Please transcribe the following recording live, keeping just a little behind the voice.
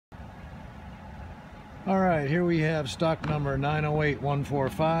All right, here we have stock number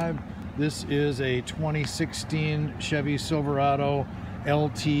 908145. This is a 2016 Chevy Silverado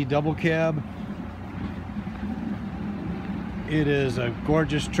LT double cab. It is a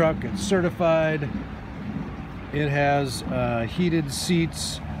gorgeous truck. It's certified. It has heated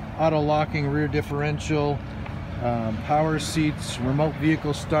seats, auto locking rear differential, power seats, remote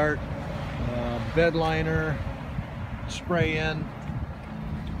vehicle start, bed liner, spray in,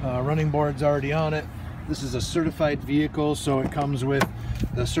 running boards already on it. This is a certified vehicle, so it comes with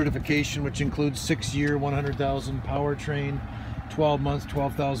the certification, which includes 6-year, 100,000 powertrain, 12 months,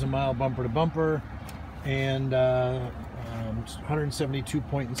 12,000 mile bumper to bumper, and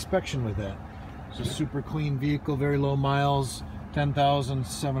 172-point inspection with that. It's a super clean vehicle, very low miles,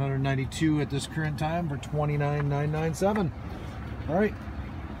 10,792 at this current time for $29,997. All right.